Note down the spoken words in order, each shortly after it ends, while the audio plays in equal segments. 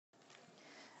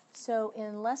So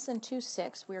in lesson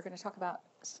 2.6, we are going to talk about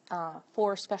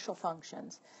 4 special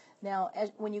functions. Now,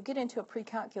 when you get into a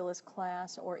pre-calculus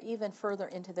class or even further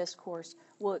into this course,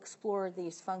 we'll explore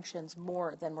these functions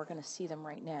more than we're going to see them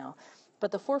right now.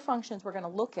 But the 4 functions we're going to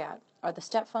look at are the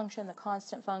step function, the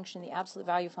constant function, the absolute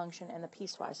value function, and the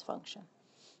piecewise function.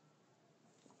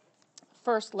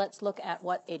 First, let's look at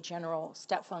what a general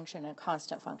step function and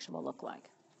constant function will look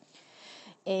like.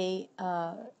 A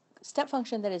step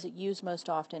function that is used most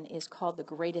often is called the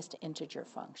greatest integer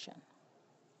function.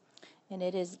 And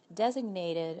it is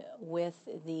designated with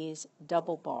these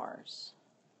double bars.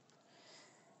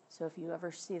 So if you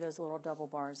ever see those little double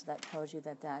bars, that tells you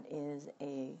that that is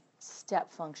a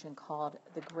step function called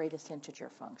the greatest integer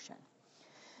function.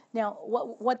 Now,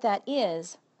 what that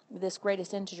is, this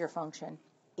greatest integer function,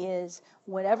 is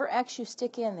whatever x you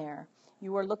stick in there,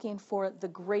 you are looking for the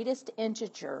greatest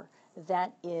integer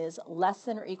that is less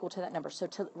than or equal to that number. So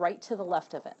right to the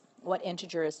left of it. What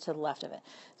integer is to the left of it?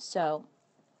 So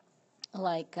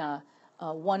like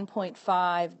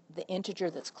 1.5, the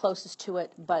integer that's closest to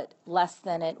it but less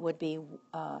than it would be,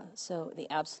 so the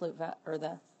absolute or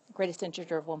the greatest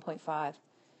integer of 1.5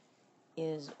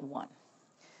 is 1.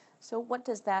 So what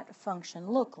does that function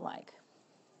look like?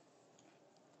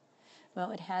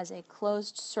 Well, it has a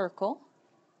closed circle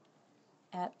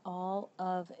at all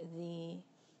of the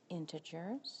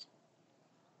integers.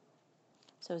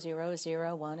 So 0 is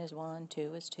 0, 1 is 1,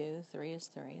 2 is 2, 3 is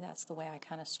 3. That's the way I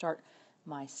kind of start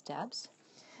my steps.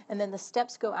 And then the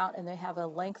steps go out and they have a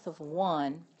length of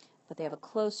 1, but they have a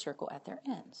closed circle at their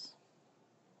ends.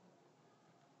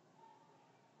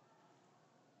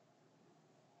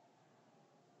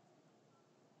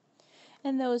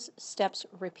 And those steps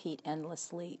repeat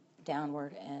endlessly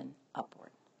downward and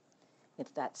upward.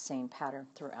 It's that same pattern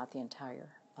throughout the entire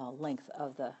length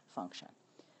of the function.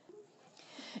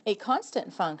 A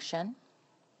constant function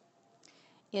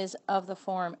is of the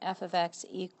form f of x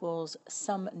equals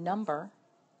some number.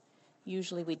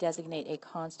 Usually we designate a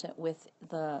constant with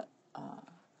the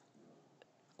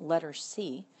letter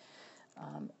C,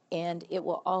 and it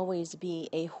will always be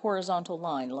a horizontal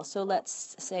line. So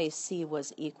let's say C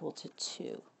was equal to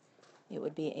 2. It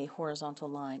would be a horizontal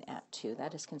line at 2.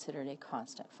 That is considered a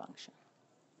constant function.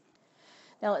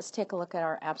 Now let's take a look at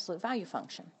our absolute value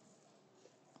function.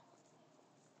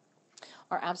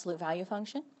 Our absolute value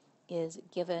function is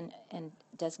given and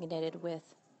designated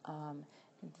with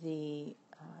the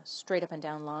straight up and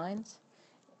down lines,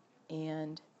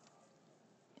 and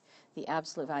the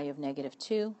absolute value of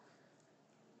 -2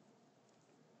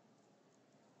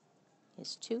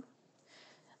 is 2.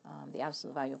 The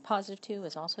absolute value of +2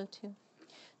 is also 2.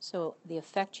 So the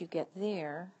effect you get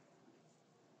there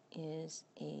is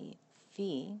a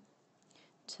v.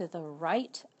 To the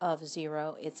right of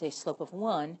 0, it's a slope of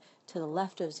 1. To the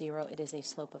left of 0, it is a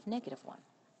slope of -1.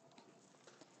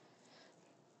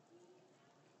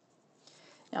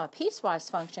 Now, a piecewise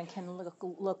function can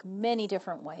look many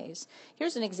different ways.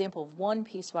 Here's an example of one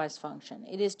piecewise function.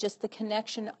 It is just the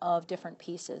connection of different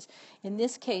pieces. In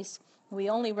this case, we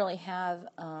only really have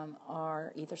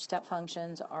our either step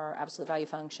functions, our absolute value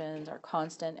functions, our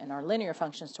constant, and our linear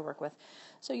functions to work with.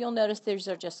 So you'll notice these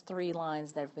are just 3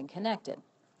 lines that have been connected.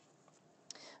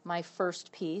 My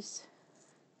first piece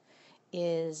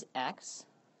is x,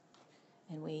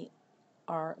 and we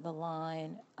are the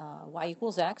line y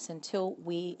equals x until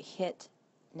we hit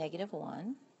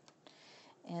 -1,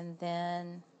 and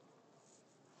then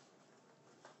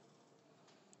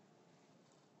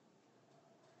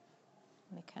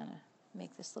let me kind of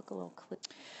make this look a little clear.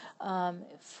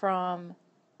 From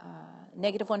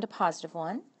 -1 to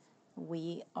 +1,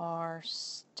 we are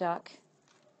stuck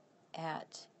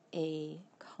at a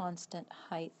constant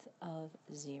height of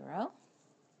 0.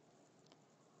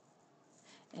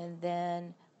 And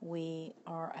then we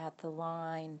are at the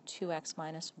line 2x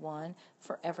minus 1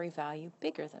 for every value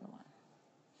bigger than 1.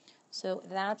 So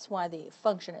that's why the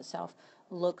function itself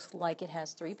looks like it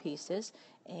has 3 pieces,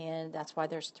 and that's why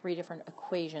there's 3 different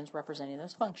equations representing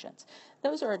those functions.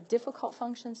 Those are difficult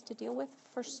functions to deal with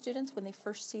for students when they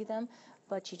first see them,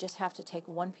 but you just have to take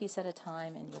one piece at a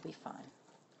time and you'll be fine.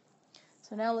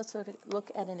 So now let's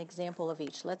look at an example of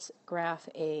each. Let's graph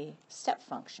a step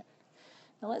function.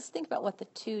 Now let's think about what the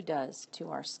 2 does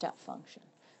to our step function.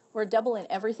 We're doubling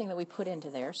everything that we put into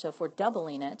there, so if we're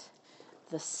doubling it,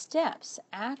 the steps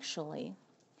actually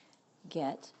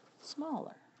get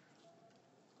smaller.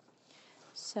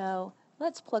 So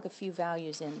let's plug a few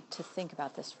values in to think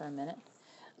about this for a minute.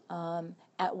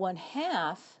 At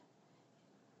 1/2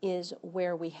 is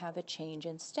where we have a change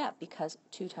in step, because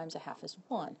 2 times 1/2 is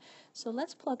 1. So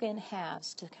let's plug in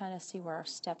halves to kind of see where our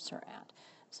steps are at.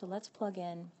 So let's plug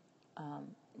in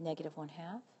negative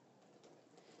 1/2,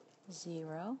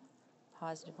 0,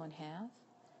 positive 1/2.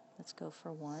 Let's go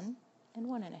for 1 and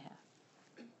 1 1/2.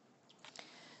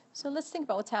 So let's think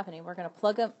about what's happening. We're going to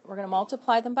plug them, we're going to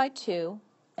multiply them by 2,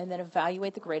 and then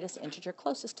evaluate the greatest integer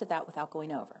closest to that without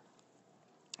going over.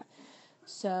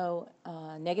 So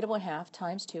negative 1/2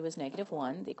 times 2 is negative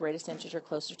 1. The greatest integer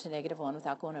closer to negative 1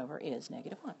 without going over is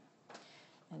negative 1.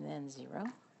 And then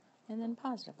 0, and then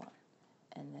positive 1.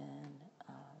 And then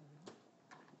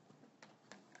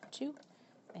 2,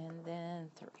 and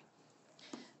then 3.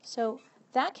 So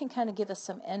that can kind of give us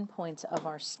some endpoints of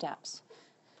our steps.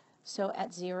 So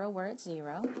at 0, we're at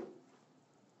 0.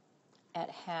 At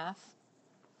a half,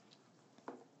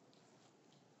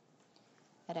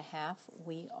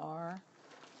 we are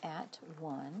at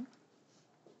 1.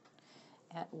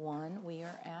 At 1, we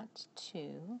are at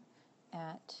 2.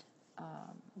 At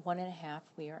 1 1/2,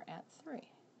 we are at 3.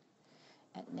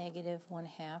 At negative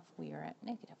 1/2, we are at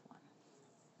negative 1.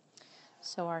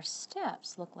 So our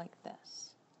steps look like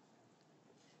this.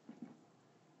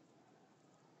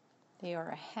 They are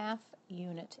a half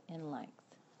unit in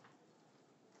length.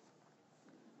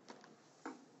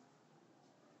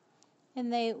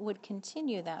 And they would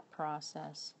continue that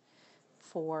process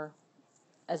for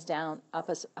up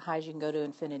as high as you can go to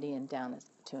infinity and down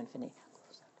to infinity.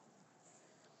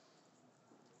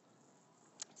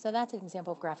 So that's an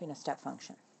example of graphing a step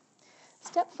function.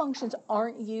 Step functions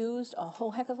aren't used a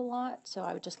whole heck of a lot, so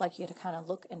I would just like you to kind of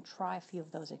look and try a few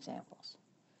of those examples.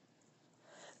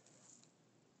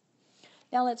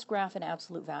 Now let's graph an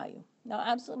absolute value. Now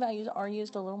absolute values are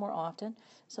used a little more often,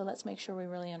 so let's make sure we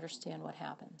really understand what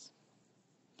happens.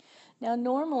 Now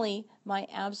normally my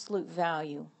absolute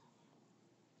value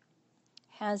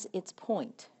has its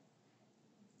point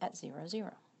at 0,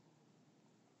 0.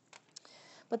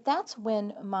 But that's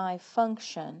when my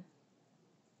function,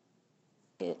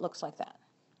 it looks like that,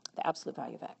 the absolute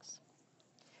value of x.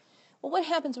 Well, what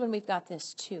happens when we've got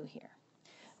this 2 here?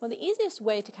 Well, the easiest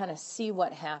way to kind of see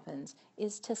what happens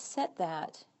is to set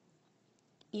that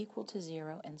equal to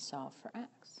 0 and solve for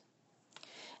x.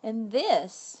 And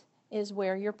this is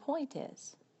where your point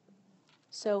is.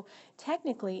 So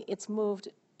technically, it's moved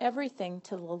everything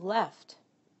to the left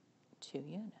 2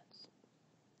 units.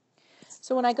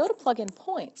 So when I go to plug in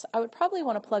points, I would probably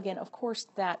want to plug in, of course,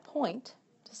 that point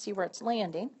to see where it's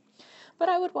landing. But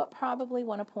I would probably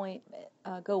want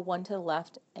to go 1 to the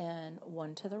left and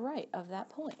 1 to the right of that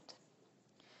point.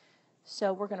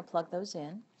 So we're going to plug those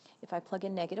in. If I plug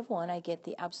in negative 1, I get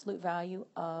the absolute value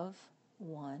of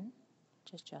 1,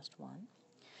 which is just 1.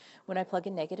 When I plug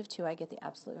in negative 2, I get the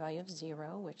absolute value of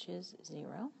 0, which is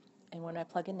 0. And when I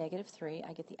plug in negative 3,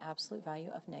 I get the absolute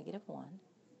value of negative 1,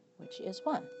 which is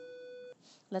 1.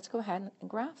 Let's go ahead and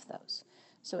graph those.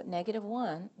 So at negative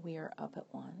 1, we are up at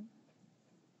 1.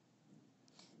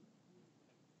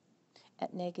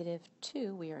 At negative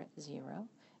 2, we are at 0.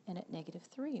 And at negative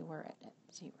 3, we're at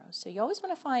 0. So you always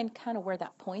want to find kind of where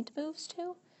that point moves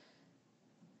to,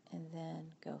 and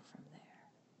then go from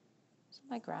there. So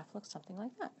my graph looks something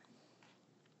like that.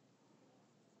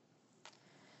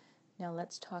 Now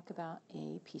let's talk about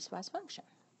a piecewise function.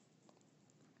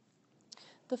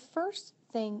 The first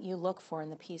thing you look for in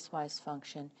the piecewise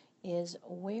function is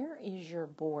where is your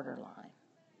borderline?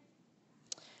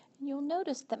 And you'll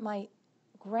notice that my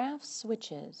graph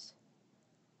switches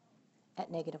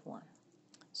at negative 1.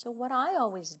 So what I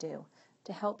always do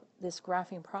to help this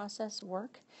graphing process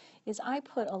work is I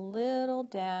put a little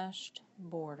dashed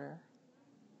border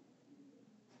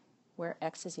where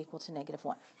x is equal to negative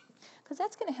 1. Because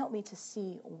that's going to help me to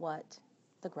see what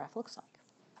the graph looks like.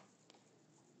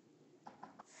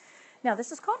 Now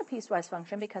this is called a piecewise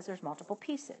function because there's multiple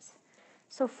pieces.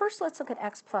 So first let's look at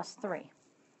x plus 3.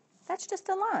 That's just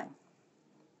a line.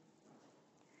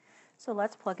 So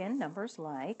let's plug in numbers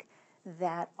like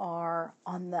that are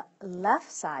on the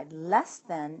left side less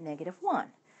than negative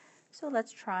 1. So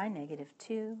let's try negative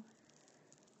 2,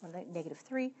 or negative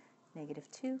 3, negative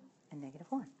 2, and negative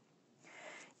 1.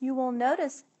 You will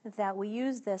notice that we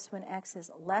use this when x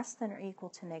is less than or equal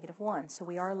to negative 1, so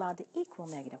we are allowed to equal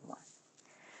negative 1.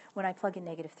 When I plug in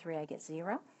negative 3, I get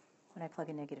 0. When I plug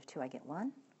in negative 2, I get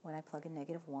 1. When I plug in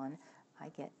negative 1, I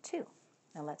get 2.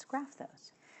 Now let's graph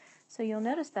those. So you'll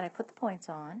notice that I put the points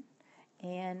on,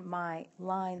 and my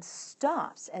line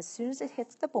stops as soon as it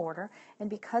hits the border, and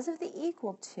because of the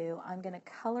equal to, I'm going to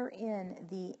color in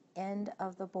the end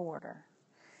of the border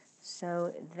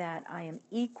so that I am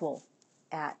equal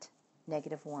at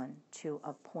negative 1 to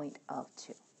a point of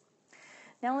 2.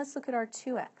 Now let's look at our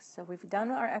 2x. So we've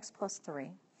done our x plus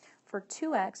 3. For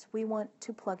 2x, we want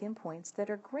to plug in points that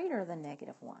are greater than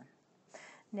negative 1.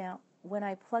 Now, when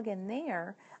I plug in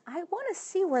there, I want to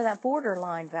see where that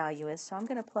borderline value is. So I'm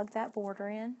going to plug that border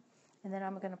in, and then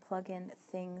I'm going to plug in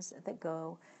things that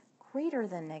go greater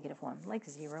than -1, like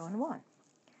 0 and 1.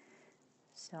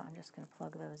 So I'm just going to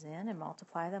plug those in and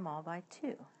multiply them all by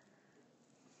 2.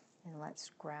 And let's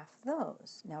graph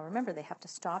those. Now remember, they have to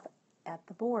stop at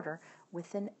the border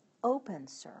with an open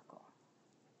circle.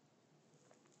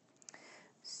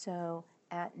 So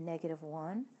at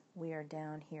 -1, we are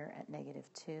down here at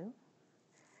 -2.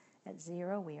 At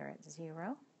 0, we are at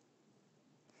 0.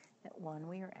 At 1,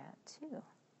 we are at 2.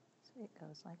 So it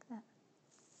goes like that.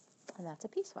 And that's a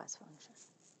piecewise function.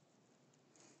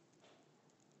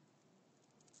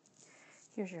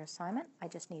 Here's your assignment. I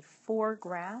just need 4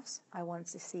 graphs. I want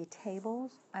to see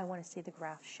tables. I want to see the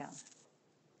graphs shown.